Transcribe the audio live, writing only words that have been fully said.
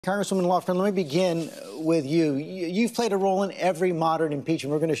Congresswoman Lofgren, let me begin with you. You've played a role in every modern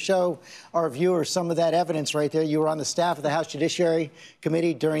impeachment. We're going to show our viewers some of that evidence right there. You were on the staff of the House Judiciary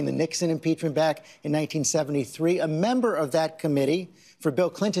Committee during the Nixon impeachment back in 1973, a member of that committee for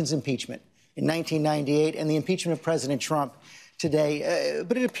Bill Clinton's impeachment in 1998, and the impeachment of President Trump today.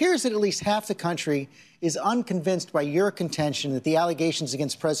 But it appears that at least half the country is unconvinced by your contention that the allegations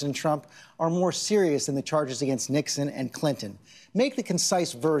against President Trump are more serious than the charges against Nixon and Clinton. Make the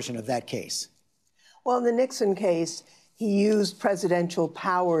concise version of that case. Well, in the Nixon case, he used presidential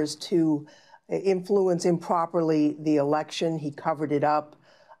powers to influence improperly the election. He covered it up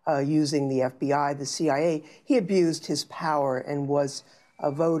using the FBI, the CIA. He abused his power and was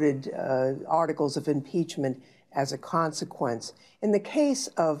voted articles of impeachment as a consequence. In the case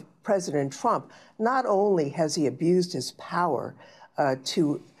of President Trump, not only has he abused his power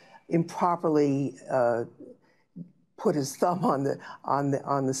to improperly put his thumb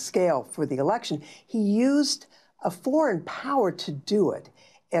on the scale for the election, he used a foreign power to do it,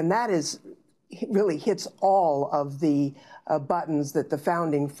 and that really hits all of the buttons that the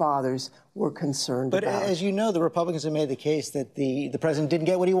founding fathers were concerned about. But as you know, the Republicans have made the case that the president didn't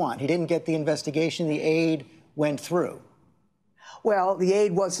get what he wanted. He didn't get the investigation. The aid went through. Well, the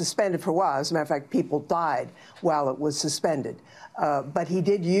aid was suspended for a while. As a matter of fact, people died while it was suspended. But he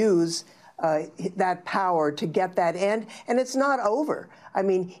did use that power to get that end, and it's not over. I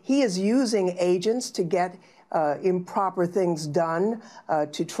mean, he is using agents to get improper things done,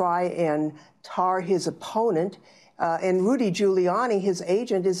 to try and tar his opponent. And Rudy Giuliani, his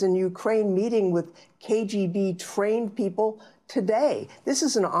agent, is in Ukraine meeting with KGB-trained people today. This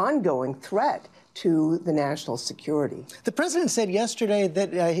is an ongoing threat to the national security. The president said yesterday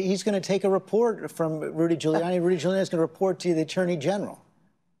that he's going to take a report from Rudy Giuliani. Rudy Giuliani is going to report to the Attorney General.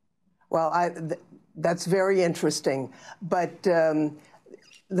 Well, that's very interesting. But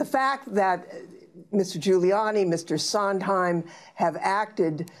the fact that Mr. Giuliani, Mr. Sondheim have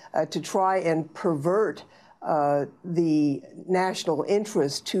acted to try and pervert the national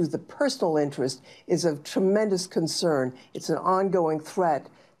interest to the personal interest is of tremendous concern. It's an ongoing threat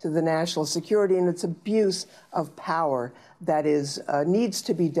to the national security, and it's abuse of power that needs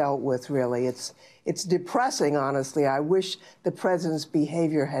to be dealt with, really. It's depressing, honestly. I wish the president's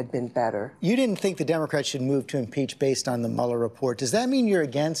behavior had been better. You didn't think the Democrats should move to impeach based on the Mueller report. Does that mean you're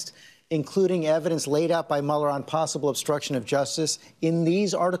against including evidence laid out by Mueller on possible obstruction of justice in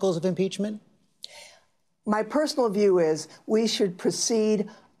these articles of impeachment? My personal view is we should proceed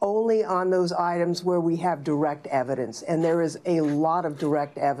only on those items where we have direct evidence. And there is a lot of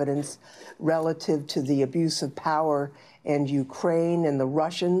direct evidence relative to the abuse of power in Ukraine and the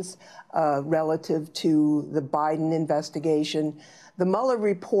Russians, relative to the Biden investigation. The Mueller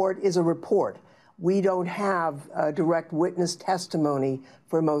report is a report. We don't have direct witness testimony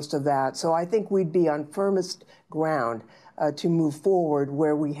for most of that. So I think we'd be on firmest ground to move forward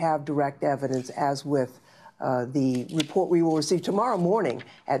where we have direct evidence, as with the report we will receive tomorrow morning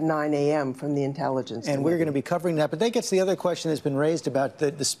at 9 a.m. from the Intelligence Committee. And we're going to be covering that. But that gets the other question that's been raised about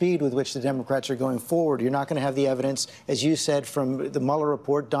the speed with which the Democrats are going forward. You're not going to have the evidence, as you said, from the Mueller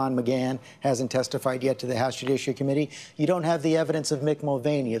report. Don McGahn hasn't testified yet to the House Judiciary Committee. You don't have the evidence of Mick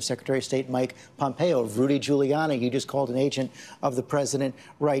Mulvaney, of Secretary of State Mike Pompeo, of Rudy Giuliani. You just called an agent of the president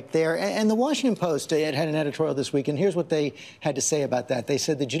right there. And the Washington Post had an editorial this week, and here's what they had to say about that. They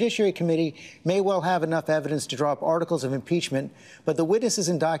said the Judiciary Committee may well have enough evidence to draw up articles of impeachment, but the witnesses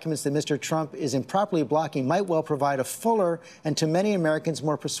and documents that Mr. Trump is improperly blocking might well provide a fuller and, to many Americans,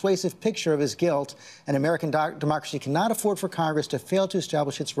 more persuasive picture of his guilt. And American democracy cannot afford for Congress to fail to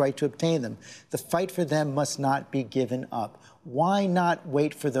establish its right to obtain them. The fight for them must not be given up. Why not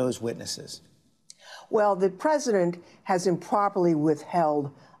wait for those witnesses? Well, the president has improperly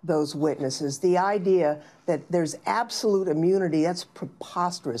withheld those witnesses. The idea that there's absolute immunity, that's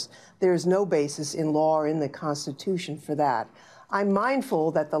preposterous. There's no basis in law or in the Constitution for that. I'm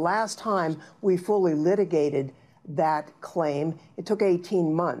mindful that the last time we fully litigated that claim, it took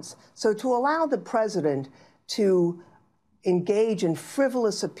 18 months. So to allow the president to engage in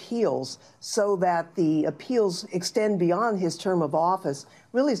frivolous appeals so that the appeals extend beyond his term of office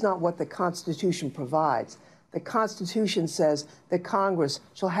really is not what the Constitution provides. The Constitution says that Congress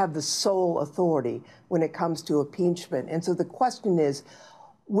shall have the sole authority when it comes to impeachment. And so the question is,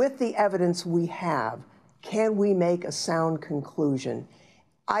 with the evidence we have, can we make a sound conclusion?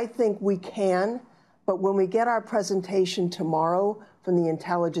 I think we can, but when we get our presentation tomorrow from the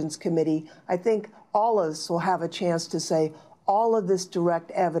Intelligence Committee, I think all of us will have a chance to say, all of this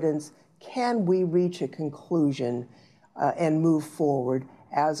direct evidence, can we reach a conclusion and move forward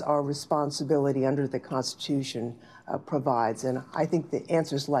as our responsibility under the Constitution provides? And I think the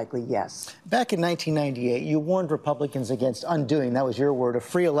answer is likely yes. Back in 1998, you warned Republicans against undoing, that was your word, a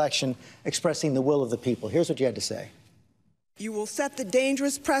free election expressing the will of the people. Here's what you had to say. You will set the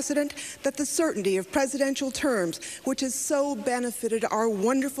dangerous precedent that the certainty of presidential terms, which has so benefited our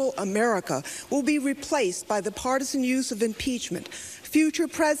wonderful America, will be replaced by the partisan use of impeachment. Future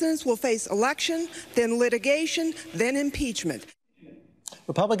presidents will face election, then litigation, then impeachment.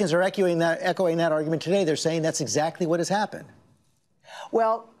 Republicans are echoing that argument today. They're saying that's exactly what has happened.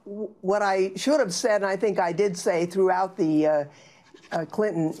 Well, what I should have said, and I think I did say throughout the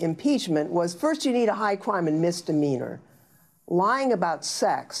Clinton impeachment, was first you need a high crime and misdemeanor. Lying about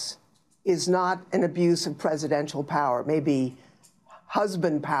sex is not an abuse of presidential power, maybe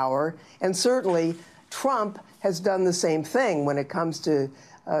husband power, and certainly Trump has done the same thing when it comes to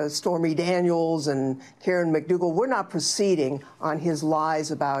Stormy Daniels and Karen McDougal. We're not proceeding on his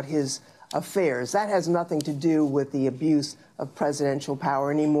lies about his affairs. That has nothing to do with the abuse of presidential power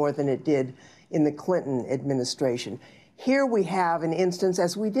any more than it did in the Clinton administration. Here we have an instance,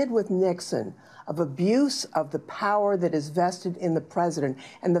 as we did with Nixon, of abuse of the power that is vested in the president.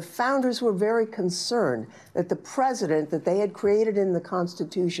 And the founders were very concerned that the president that they had created in the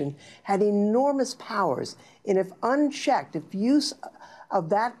Constitution had enormous powers. And if unchecked, if use of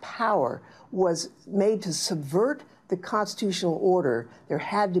that power was made to subvert the constitutional order, there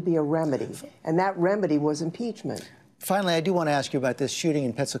had to be a remedy. And that remedy was impeachment. Finally, I do want to ask you about this shooting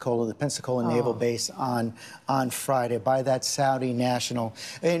in Pensacola, the Pensacola Naval Base on Friday by that Saudi national.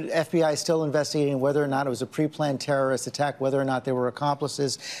 And FBI is still investigating whether or not it was a pre-planned terrorist attack, whether or not there were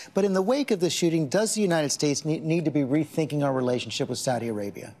accomplices. But in the wake of the shooting, does the United States need to be rethinking our relationship with Saudi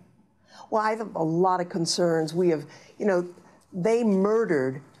Arabia? Well, I have a lot of concerns. We have, they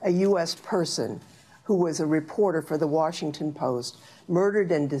murdered a U.S. person who was a reporter for the Washington Post,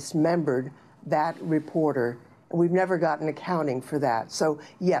 murdered and dismembered that reporter. And we've never gotten accounting for that. So,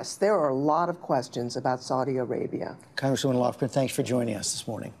 yes, there are a lot of questions about Saudi Arabia. Congresswoman Lofgren, thanks for joining us this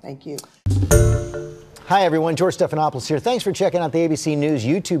morning. Thank you. Hi, everyone. George Stephanopoulos here. Thanks for checking out the ABC News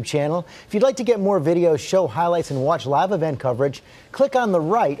YouTube channel. If you'd like to get more videos, show highlights, and watch live event coverage, click on the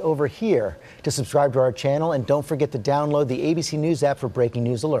right over here to subscribe to our channel. And don't forget to download the ABC News app for breaking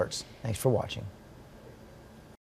news alerts. Thanks for watching.